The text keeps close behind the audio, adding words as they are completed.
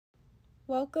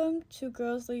Welcome to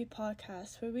Girls Lead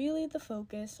Podcast, where we lead the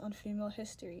focus on female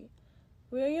history.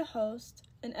 We are your hosts,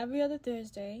 and every other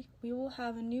Thursday, we will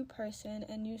have a new person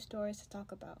and new stories to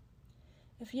talk about.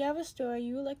 If you have a story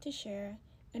you would like to share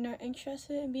and are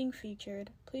interested in being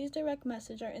featured, please direct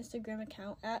message our Instagram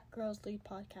account at Girls Lead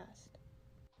Podcast.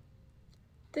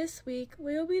 This week,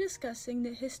 we will be discussing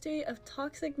the history of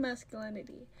toxic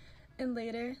masculinity, and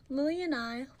later, Lily and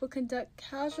I will conduct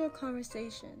casual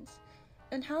conversations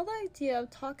and how the idea of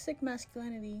toxic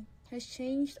masculinity has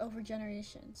changed over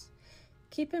generations.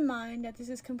 Keep in mind that this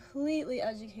is completely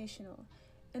educational,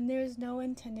 and there is no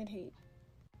intended hate.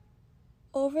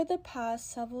 Over the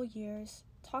past several years,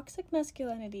 toxic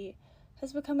masculinity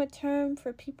has become a term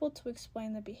for people to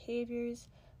explain the behaviors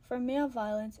for male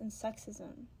violence and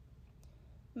sexism.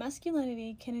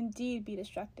 Masculinity can indeed be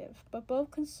destructive, but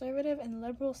both conservative and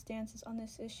liberal stances on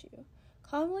this issue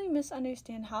commonly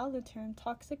misunderstand how the term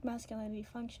toxic masculinity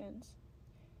functions.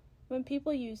 When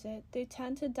people use it, they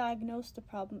tend to diagnose the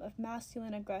problem of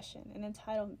masculine aggression and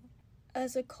entitlement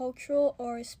as a cultural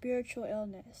or a spiritual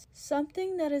illness,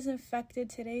 something that has infected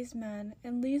today's men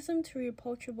and leads them to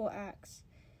reproachable acts.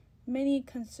 Many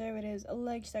conservatives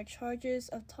allege that charges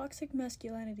of toxic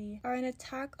masculinity are an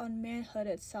attack on manhood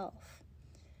itself.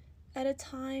 At a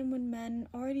time when men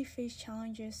already face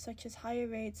challenges such as higher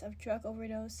rates of drug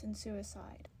overdose and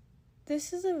suicide.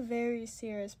 This is a very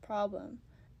serious problem.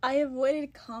 I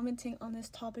avoided commenting on this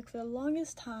topic for the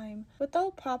longest time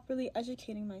without properly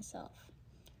educating myself.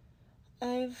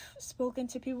 I've spoken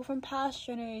to people from past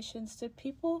generations to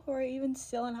people who are even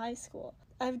still in high school.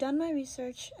 I've done my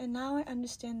research and now I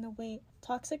understand the weight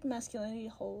toxic masculinity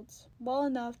holds well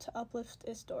enough to uplift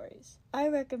its stories. I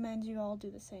recommend you all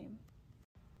do the same.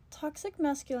 Toxic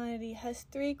masculinity has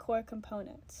three core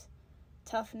components: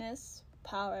 toughness,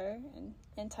 power, and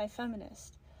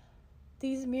anti-feminist.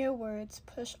 These mere words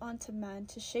push onto men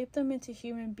to shape them into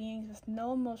human beings with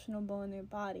no emotional bone in their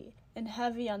body and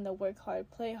heavy on the work hard,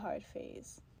 play hard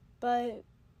phase. But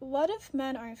what if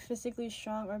men aren't physically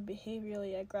strong or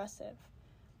behaviorally aggressive?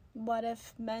 What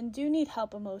if men do need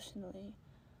help emotionally?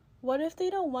 What if they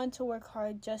don't want to work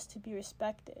hard just to be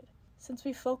respected? Since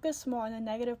we focus more on the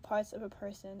negative parts of a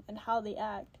person and how they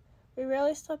act, we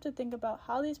rarely stop to think about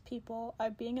how these people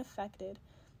are being affected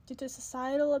due to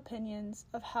societal opinions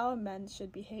of how a man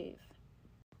should behave.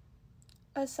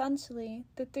 Essentially,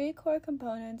 the three core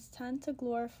components tend to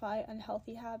glorify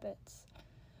unhealthy habits.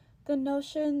 The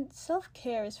notion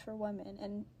self-care is for women,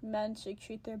 and men should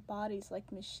treat their bodies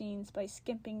like machines by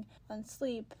skimping on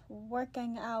sleep,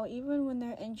 working out even when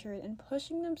they're injured, and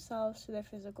pushing themselves to their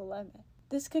physical limit.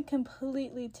 This can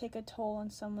completely take a toll on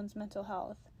someone's mental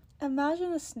health.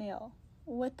 Imagine a snail.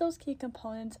 With those key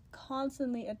components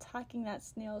constantly attacking that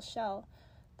snail's shell,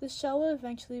 the shell will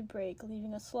eventually break,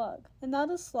 leaving a slug, and now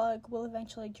the slug will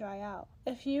eventually dry out.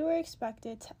 If you were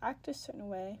expected to act a certain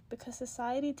way because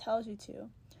society tells you to,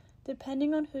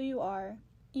 depending on who you are,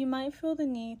 you might feel the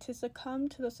need to succumb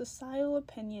to those societal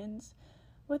opinions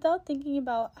without thinking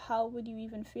about how would you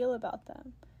even feel about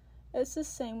them. It's the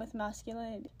same with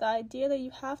masculinity. The idea that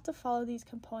you have to follow these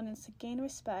components to gain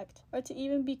respect or to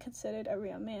even be considered a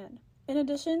real man. In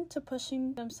addition to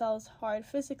pushing themselves hard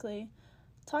physically,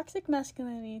 toxic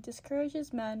masculinity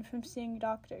discourages men from seeing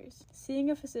doctors,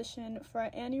 seeing a physician for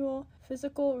an annual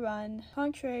physical run,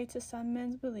 contrary to some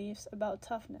men's beliefs about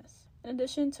toughness. In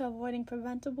addition to avoiding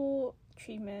preventable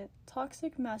treatment,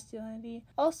 toxic masculinity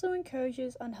also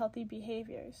encourages unhealthy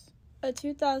behaviors. A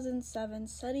 2007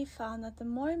 study found that the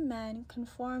more men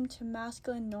conformed to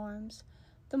masculine norms,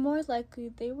 the more likely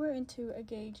they were to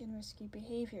engage in risky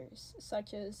behaviors,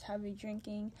 such as heavy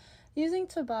drinking, using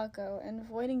tobacco, and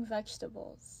avoiding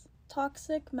vegetables.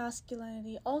 Toxic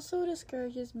masculinity also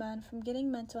discourages men from getting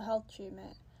mental health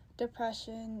treatment.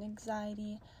 Depression,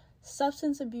 anxiety,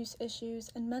 substance abuse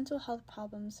issues, and mental health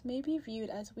problems may be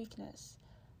viewed as weakness.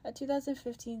 A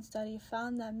 2015 study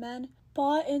found that men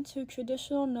bought into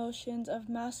traditional notions of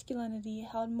masculinity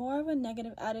held more of a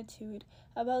negative attitude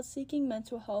about seeking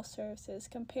mental health services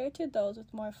compared to those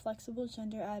with more flexible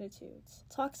gender attitudes.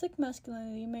 Toxic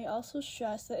masculinity may also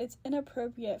stress that it's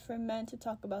inappropriate for men to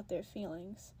talk about their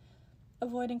feelings.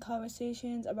 Avoiding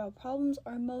conversations about problems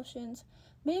or emotions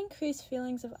may increase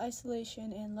feelings of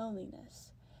isolation and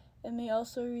loneliness. It may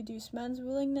also reduce men's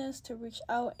willingness to reach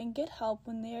out and get help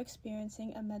when they are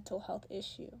experiencing a mental health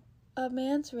issue. A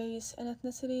man's race and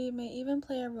ethnicity may even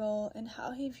play a role in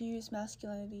how he views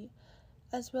masculinity,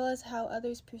 as well as how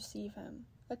others perceive him.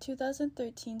 A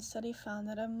 2013 study found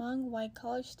that among white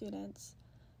college students,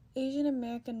 Asian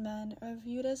American men are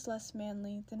viewed as less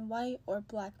manly than white or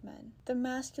black men. The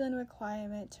masculine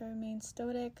requirement to remain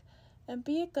stoic and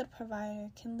be a good provider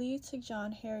can lead to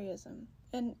John Harryism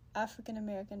in African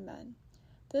American men.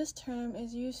 This term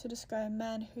is used to describe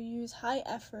men who use high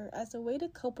effort as a way to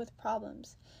cope with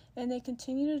problems, and they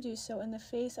continue to do so in the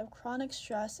face of chronic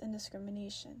stress and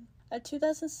discrimination. A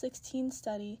 2016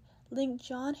 study linked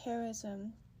John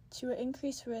Harryism to an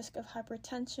increased risk of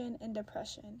hypertension and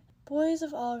depression. Boys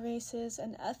of all races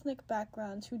and ethnic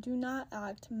backgrounds who do not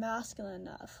act masculine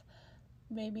enough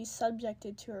may be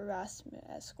subjected to harassment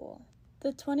at school.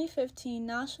 The 2015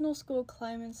 National School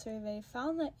Climate Survey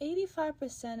found that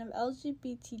 85% of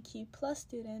LGBTQ+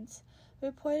 students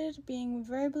reported being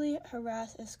verbally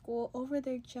harassed at school over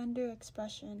their gender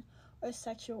expression or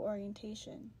sexual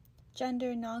orientation.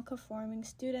 Gender nonconforming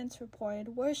students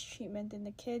reported worse treatment than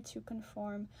the kids who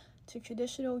conform to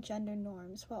traditional gender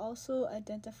norms while also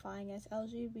identifying as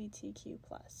LGBTQ+.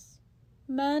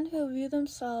 Men who view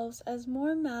themselves as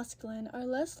more masculine are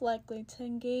less likely to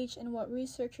engage in what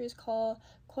researchers call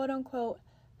quote-unquote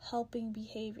helping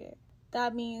behavior.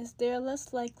 That means they are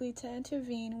less likely to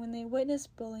intervene when they witness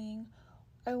bullying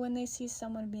or when they see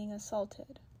someone being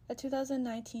assaulted. A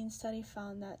 2019 study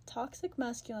found that toxic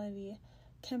masculinity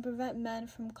can prevent men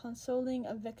from consoling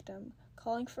a victim,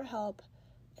 calling for help,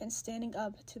 and standing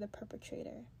up to the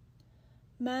perpetrator.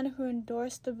 Men who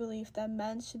endorsed the belief that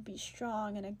men should be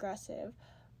strong and aggressive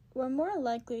were more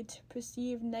likely to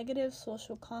perceive negative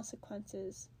social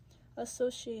consequences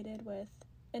associated with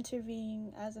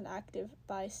intervening as an active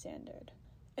bystander.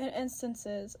 In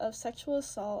instances of sexual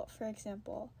assault, for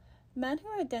example, men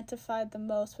who identified the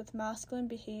most with masculine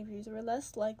behaviors were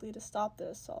less likely to stop the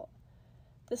assault.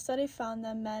 The study found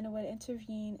that men would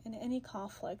intervene in any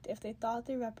conflict if they thought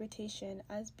their reputation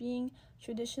as being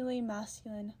traditionally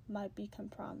masculine might be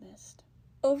compromised.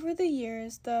 Over the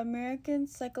years, the American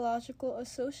Psychological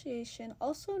Association,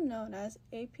 also known as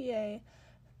APA,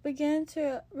 began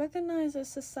to recognize that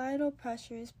societal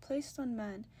pressures placed on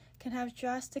men can have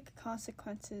drastic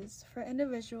consequences for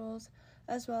individuals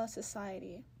as well as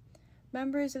society.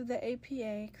 Members of the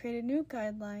APA created new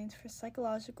guidelines for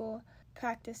psychological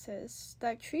practices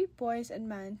that treat boys and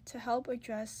men to help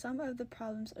address some of the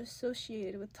problems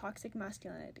associated with toxic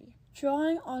masculinity.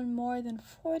 Drawing on more than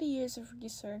 40 years of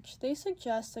research, they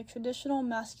suggest that traditional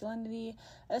masculinity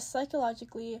is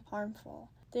psychologically harmful.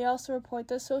 They also report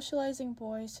that socializing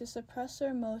boys to suppress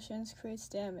their emotions creates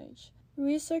damage.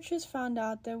 Researchers found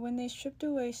out that when they stripped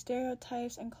away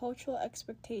stereotypes and cultural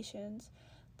expectations,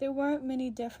 there weren't many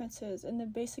differences in the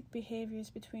basic behaviors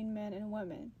between men and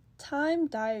women. Time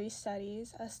diary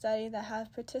studies, a study that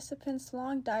had participants'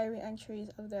 long diary entries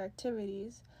of their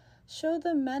activities, showed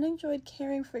that men enjoyed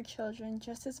caring for children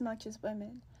just as much as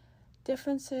women.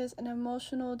 Differences in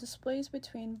emotional displays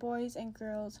between boys and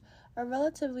girls are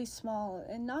relatively small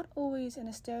and not always in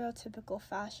a stereotypical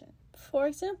fashion. For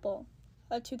example,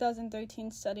 a 2013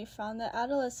 study found that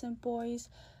adolescent boys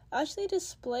actually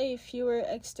display fewer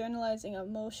externalizing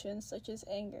emotions such as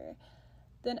anger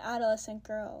than adolescent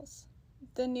girls.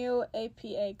 The new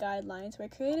APA guidelines were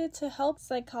created to help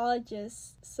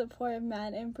psychologists support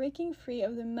men in breaking free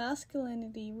of the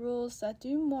masculinity rules that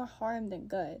do more harm than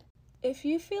good. If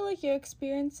you feel like you're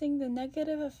experiencing the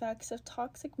negative effects of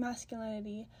toxic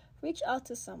masculinity, reach out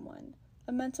to someone.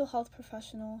 A mental health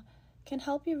professional can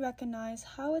help you recognize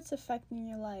how it's affecting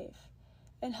your life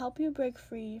and help you break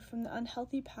free from the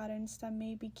unhealthy patterns that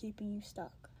may be keeping you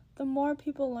stuck. The more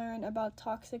people learn about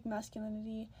toxic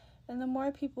masculinity and the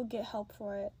more people get help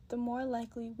for it, the more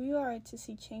likely we are to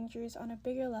see changes on a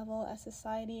bigger level as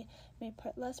society may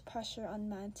put less pressure on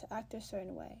men to act a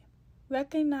certain way.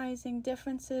 Recognizing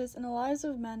differences in the lives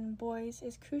of men and boys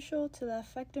is crucial to the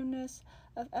effectiveness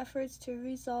of efforts to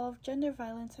resolve gender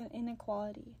violence and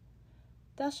inequality.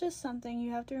 That's just something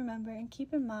you have to remember and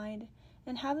keep in mind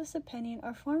and have this opinion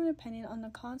or form an opinion on the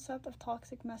concept of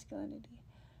toxic masculinity.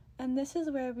 And this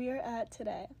is where we are at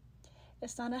today.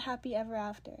 It's not a happy ever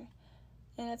after,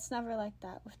 and it's never like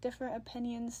that, with different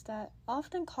opinions that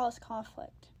often cause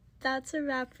conflict. That's a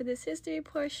wrap for this history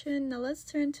portion. Now let's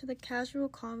turn to the Casual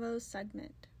Convos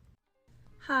segment.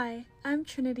 Hi, I'm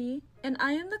Trinity, and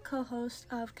I am the co-host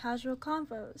of Casual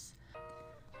Convos.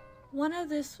 One of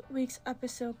this week's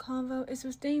episode convo is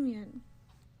with Damien,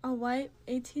 a white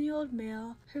 18-year-old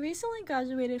male who recently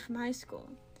graduated from high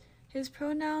school. His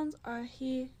pronouns are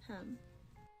he, him.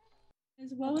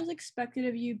 As what was expected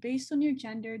of you based on your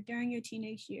gender during your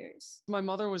teenage years? My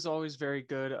mother was always very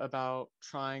good about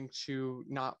trying to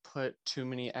not put too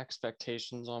many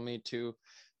expectations on me to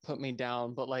put me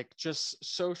down, but like just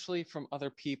socially from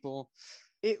other people,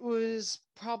 it was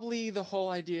probably the whole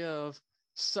idea of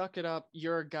suck it up,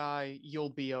 you're a guy,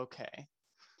 you'll be okay.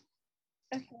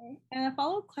 Okay, and a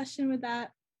follow-up question with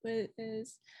that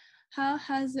is, How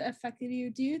has it affected you?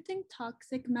 Do you think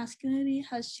toxic masculinity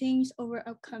has changed over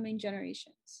upcoming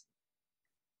generations?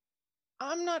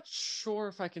 I'm not sure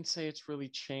if I can say it's really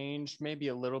changed, maybe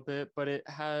a little bit, but it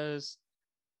has.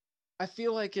 I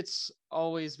feel like it's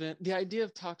always been the idea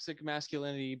of toxic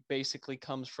masculinity basically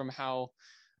comes from how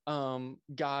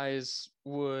guys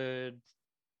would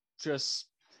just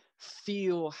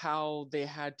feel how they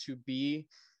had to be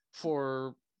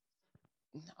for,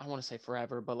 I want to say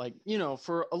forever, but like,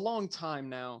 for a long time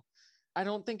now. I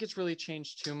don't think it's really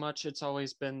changed too much. It's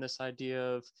always been this idea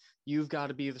of you've got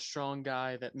to be the strong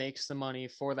guy that makes the money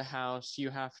for the house. You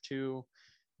have to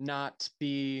not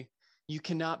be, you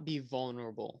cannot be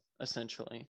vulnerable,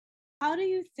 essentially. How do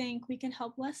you think we can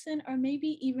help lessen or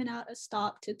maybe even out a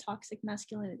stop to toxic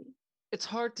masculinity? It's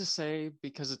hard to say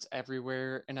because it's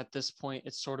everywhere. And at this point,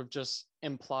 it's sort of just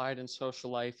implied in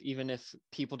social life, even if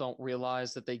people don't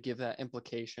realize that they give that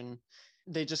implication.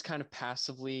 They just kind of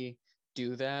passively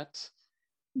do that.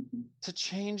 Mhm. To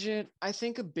change it, I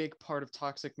think a big part of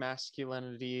toxic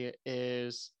masculinity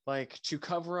is like to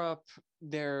cover up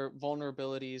their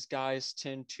vulnerabilities. Guys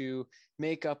tend to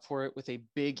make up for it with a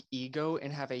big ego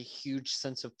and have a huge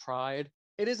sense of pride.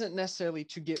 It isn't necessarily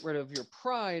to get rid of your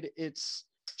pride, it's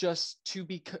just to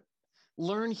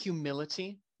learn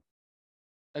humility.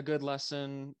 A good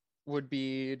lesson would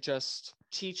be just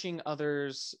teaching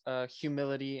others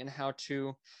humility and how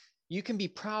to, you can be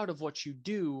proud of what you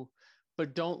do,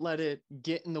 but don't let it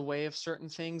get in the way of certain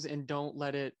things and don't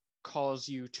let it cause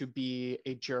you to be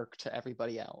a jerk to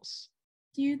everybody else.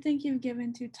 Do you think you've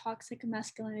given to toxic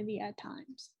masculinity at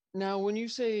times? Now, when you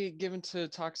say given to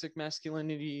toxic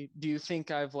masculinity, do you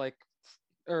think I've like,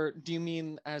 or do you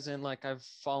mean as in like I've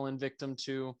fallen victim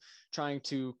to trying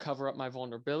to cover up my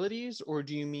vulnerabilities, or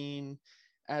do you mean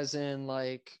as in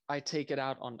like I take it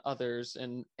out on others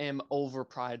and am over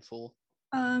prideful?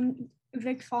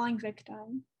 Falling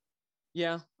victim.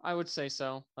 Yeah, I would say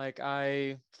so. Like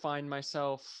I find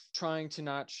myself trying to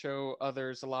not show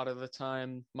others a lot of the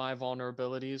time my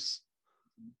vulnerabilities.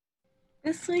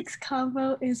 This week's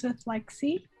convo is with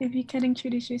Lexi. If you could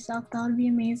introduce yourself, that would be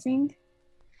amazing.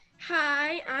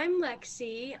 Hi, I'm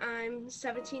Lexi. I'm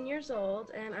 17 years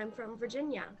old and I'm from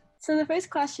Virginia. So the first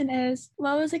question is,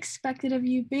 what was expected of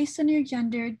you based on your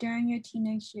gender during your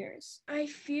teenage years? I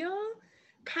feel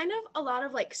kind of a lot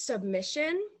of like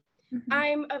submission. Mm-hmm.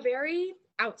 I'm a very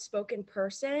outspoken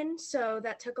person, so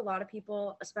that took a lot of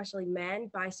people, especially men,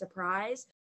 by surprise.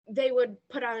 They would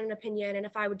put out an opinion, and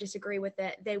if I would disagree with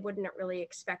it, they wouldn't really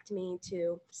expect me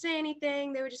to say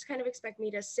anything. They would just kind of expect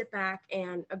me to sit back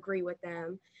and agree with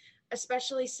them,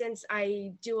 especially since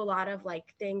I do a lot of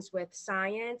like things with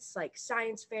science, like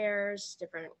science fairs,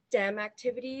 different STEM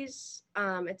activities.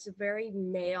 It's a very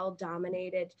male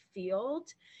dominated field.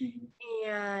 Mm-hmm.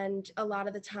 And a lot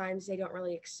of the times they don't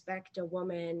really expect a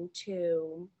woman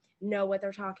to know what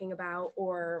they're talking about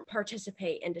or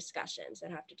participate in discussions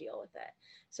that have to deal with it.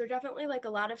 So definitely like a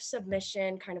lot of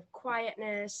submission, kind of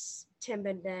quietness,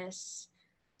 timidness,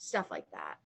 stuff like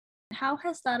that. How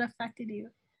has that affected you?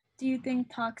 Do you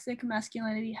think toxic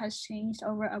masculinity has changed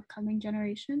over upcoming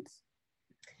generations?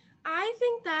 I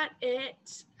think that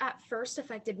it at first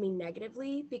affected me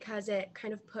negatively because it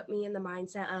kind of put me in the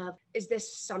mindset of, is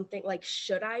this something like,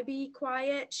 should I be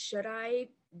quiet? Should I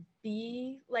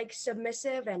be like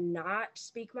submissive and not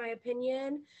speak my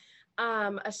opinion?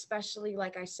 Especially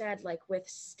like I said, like with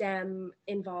STEM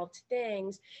involved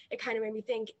things, it kind of made me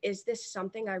think, is this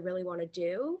something I really want to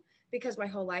do? Because my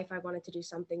whole life I wanted to do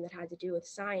something that had to do with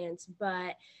science.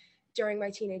 But during my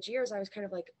teenage years, I was kind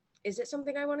of like, is it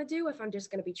something I want to do if I'm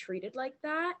just going to be treated like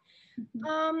that?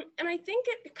 And I think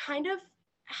it kind of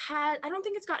I don't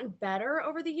think it's gotten better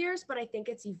over the years, but I think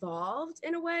it's evolved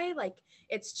in a way. Like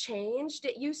it's changed.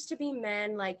 It used to be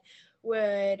men like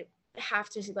would have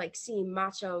to like seem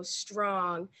macho,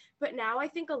 strong, but now I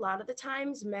think a lot of the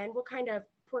times men will kind of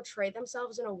portray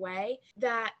themselves in a way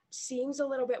that seems a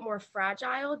little bit more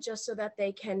fragile just so that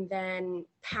they can then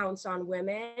pounce on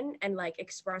women and like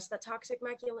express that toxic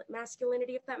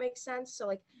masculinity, if that makes sense. So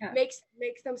like makes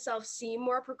themselves seem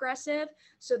more progressive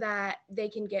so that they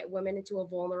can get women into a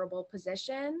vulnerable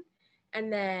position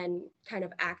and then kind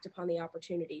of act upon the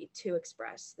opportunity to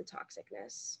express the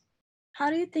toxicness. How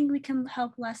do you think we can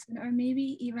help lessen or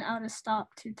maybe even out a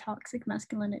stop to toxic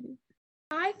masculinity?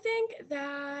 I think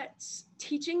that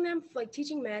teaching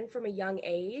men from a young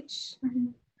age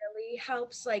really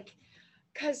helps, like,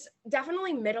 because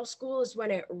definitely middle school is when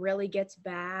it really gets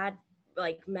bad.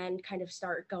 Like men kind of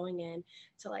start going in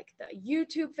to like the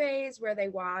YouTube phase where they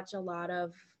watch a lot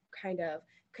of kind of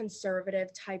conservative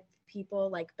type people,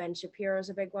 like Ben Shapiro's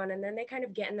a big one. And then they kind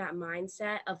of get in that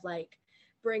mindset of like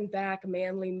bring back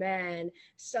manly men,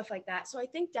 stuff like that. So I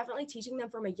think definitely teaching them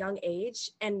from a young age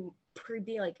and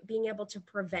being able to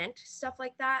prevent stuff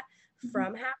like that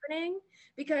from happening,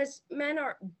 because men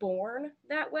aren't born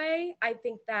that way. I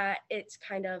think that it's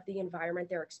kind of the environment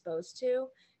they're exposed to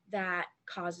that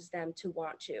causes them to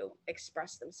want to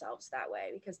express themselves that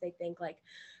way, because they think like,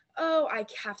 oh, I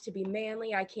have to be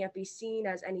manly. I can't be seen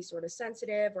as any sort of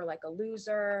sensitive or like a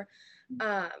loser.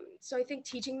 So I think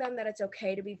teaching them that it's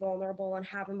okay to be vulnerable and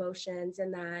have emotions,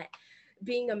 and that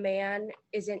being a man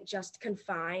isn't just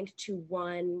confined to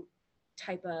one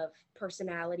type of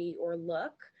personality or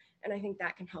look. And I think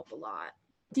that can help a lot.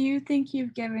 Do you think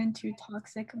you've given to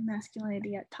toxic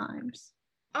masculinity at times?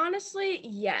 Honestly,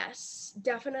 yes,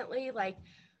 definitely. Like,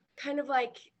 kind of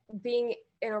like being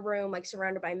in a room, like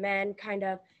surrounded by men, kind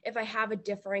of, if I have a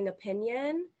differing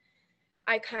opinion,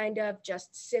 I kind of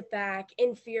just sit back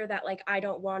in fear that like I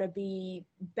don't want to be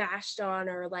bashed on,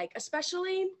 or like,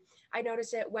 especially I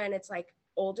notice it when it's like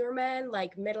older men,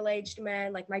 like middle-aged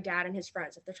men, like my dad and his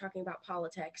friends, if they're talking about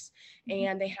politics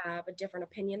and they have a different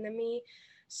opinion than me.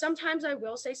 Sometimes I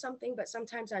will say something, but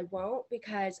sometimes I won't,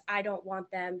 because I don't want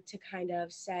them to kind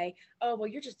of say, oh, well,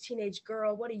 you're just a teenage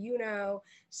girl. What do you know?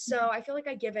 So I feel like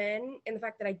I give in the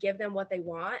fact that I give them what they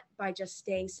want by just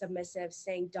staying submissive,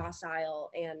 staying docile,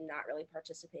 and not really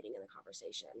participating in the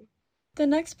conversation. The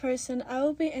next person I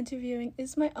will be interviewing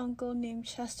is my uncle named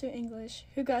Chester English,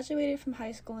 who graduated from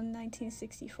high school in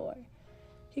 1964.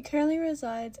 He currently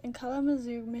resides in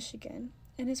Kalamazoo, Michigan,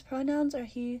 and his pronouns are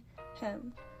he,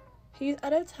 him. He is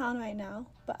out of town right now,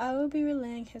 but I will be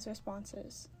relaying his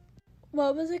responses.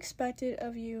 What was expected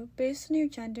of you based on your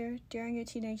gender during your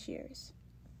teenage years?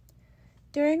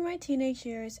 During my teenage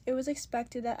years, it was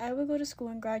expected that I would go to school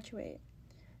and graduate.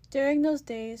 During those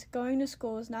days, going to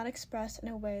school was not expressed in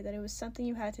a way that it was something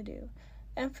you had to do.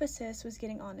 Emphasis was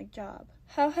getting on a job.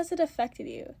 How has it affected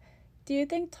you? Do you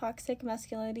think toxic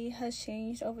masculinity has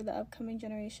changed over the upcoming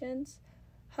generations?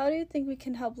 How do you think we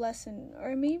can help lessen,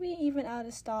 or maybe even add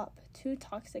a stop to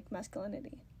toxic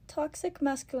masculinity? Toxic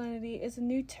masculinity is a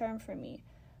new term for me.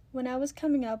 When I was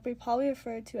coming up, we probably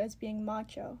referred to as being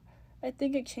macho. I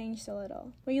think it changed a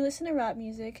little. When you listen to rap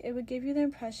music, it would give you the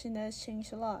impression that it's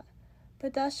changed a lot.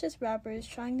 But that's just rappers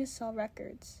trying to sell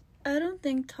records. I don't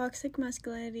think toxic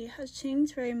masculinity has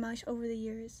changed very much over the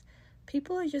years.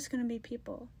 People are just going to be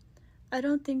people. I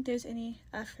don't think there's any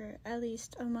effort, at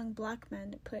least among black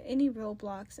men, to put any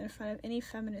roadblocks in front of any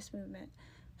feminist movement.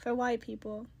 For white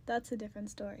people, that's a different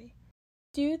story.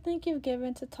 Do you think you've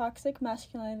given to toxic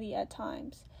masculinity at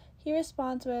times? He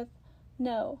responds with,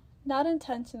 no, not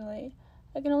intentionally.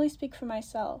 I can only speak for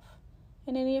myself.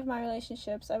 In any of my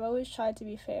relationships, I've always tried to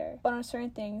be fair, but on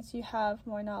certain things you have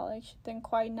more knowledge, then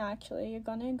quite naturally you're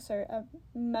going to exert a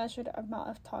measured amount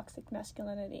of toxic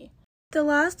masculinity. The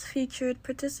last featured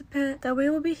participant that we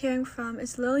will be hearing from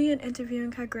is Lillian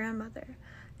interviewing her grandmother.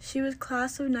 She was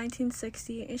class of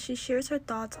 1960 and she shares her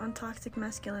thoughts on toxic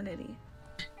masculinity.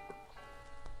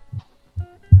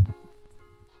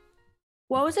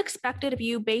 What was expected of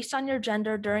you based on your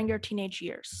gender during your teenage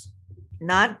years?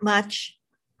 Not much.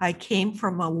 I came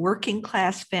from a working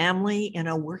class family in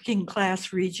a working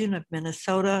class region of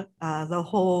Minnesota. The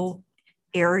whole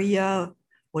area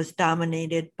was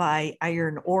dominated by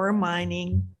iron ore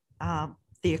mining. The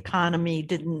economy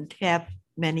didn't have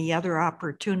many other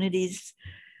opportunities.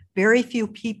 Very few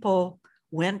people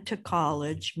went to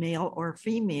college, male or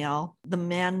female. The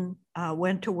men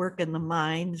went to work in the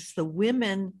mines. The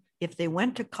women, if they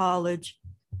went to college,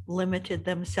 limited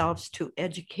themselves to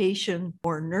education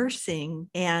or nursing,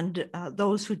 and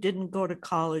those who didn't go to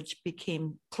college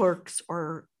became clerks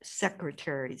or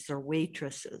secretaries or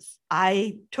waitresses.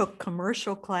 I took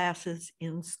commercial classes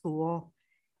in school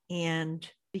and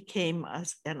became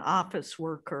an office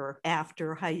worker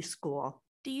after high school.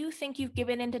 Do you think you've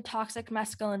given into toxic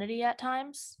masculinity at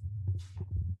times?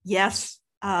 Yes,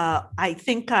 I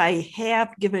think I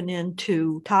have given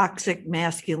into toxic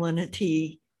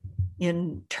masculinity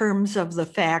in terms of the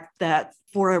fact that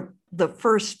for the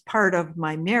first part of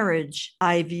my marriage,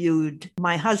 I viewed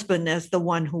my husband as the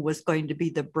one who was going to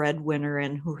be the breadwinner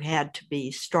and who had to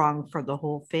be strong for the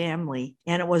whole family.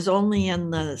 And it was only in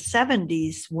the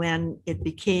 70s when it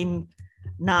became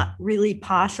not really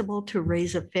possible to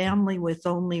raise a family with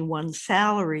only one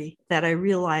salary that I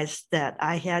realized that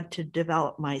I had to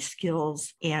develop my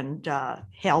skills and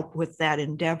help with that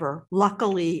endeavor.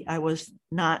 Luckily, I was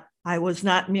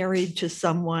not married to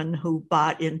someone who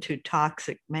bought into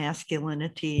toxic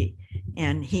masculinity,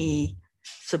 and he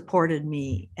supported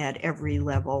me at every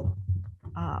level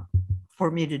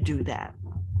for me to do that.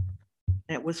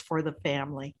 It was for the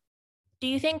family. Do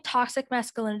you think toxic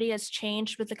masculinity has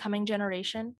changed with the coming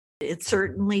generation? It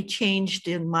certainly changed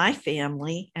in my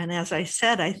family. And as I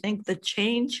said, I think the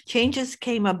changes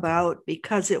came about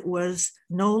because it was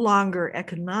no longer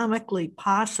economically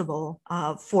possible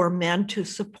for men to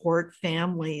support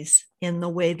families in the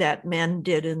way that men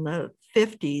did in the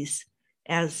 50s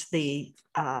as the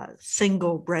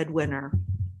single breadwinner.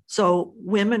 So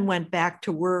women went back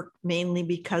to work mainly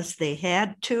because they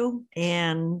had to,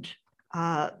 and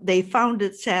they found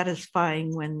it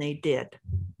satisfying when they did.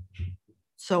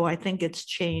 So I think it's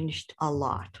changed a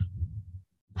lot.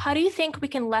 How do you think we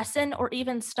can lessen or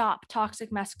even stop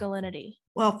toxic masculinity?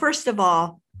 Well, first of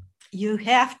all, you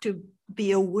have to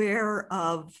be aware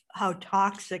of how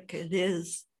toxic it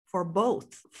is for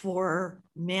both. For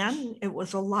men, it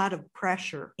was a lot of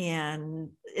pressure,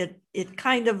 and it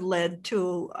kind of led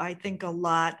to, I think, a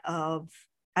lot of,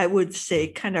 I would say,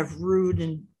 kind of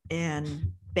rude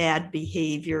and bad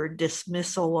behavior,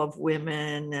 dismissal of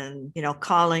women, and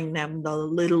calling them the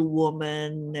little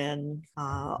woman, and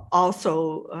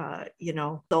also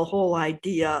the whole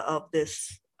idea of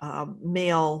this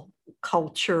male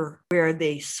culture where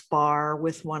they spar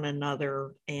with one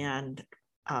another and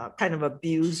kind of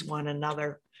abuse one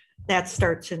another. That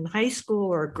starts in high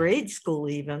school or grade school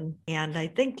even, and I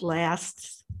think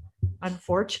lasts,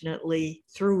 unfortunately,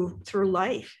 through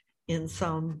life in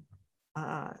some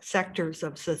sectors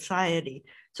of society.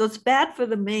 So it's bad for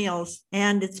the males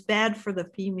and it's bad for the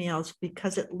females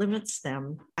because it limits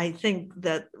them. I think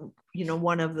that,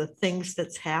 one of the things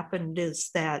that's happened is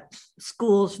that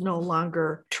schools no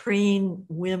longer train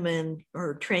women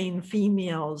or train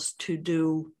females to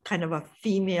do kind of a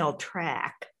female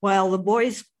track. While the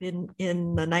boys in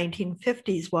the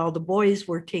 1950s, while the boys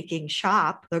were taking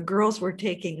shop, the girls were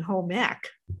taking home ec.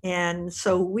 And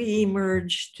so we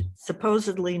emerged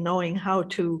supposedly knowing how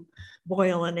to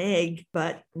boil an egg,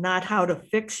 but not how to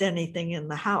fix anything in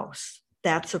the house.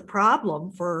 That's a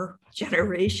problem for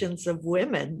generations of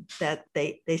women, that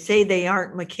they say they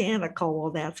aren't mechanical.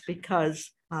 Well, that's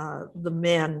because the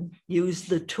men use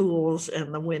the tools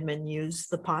and the women use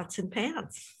the pots and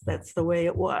pans. That's the way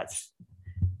it was.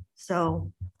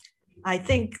 So I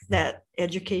think that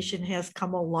education has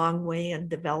come a long way in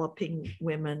developing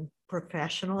women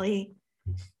professionally,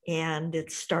 and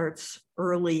it starts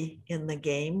early in the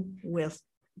game with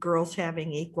girls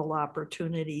having equal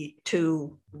opportunity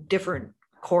to different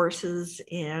courses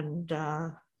and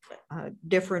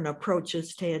different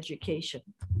approaches to education.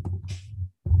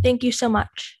 Thank you so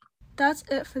much. That's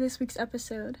it for this week's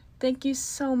episode. Thank you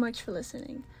so much for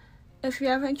listening. If you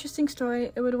have an interesting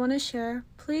story you would want to share,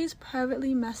 please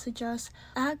privately message us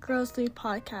at Girls Lead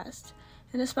Podcast.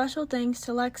 And a special thanks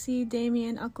to Lexi,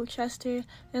 Damien, Uncle Chester,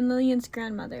 and Lillian's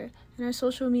grandmother, and our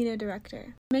social media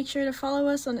director. Make sure to follow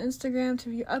us on Instagram to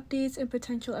view updates and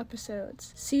potential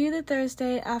episodes. See you the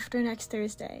Thursday after next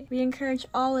Thursday. We encourage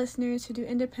all listeners to do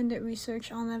independent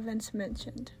research on the events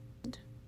mentioned.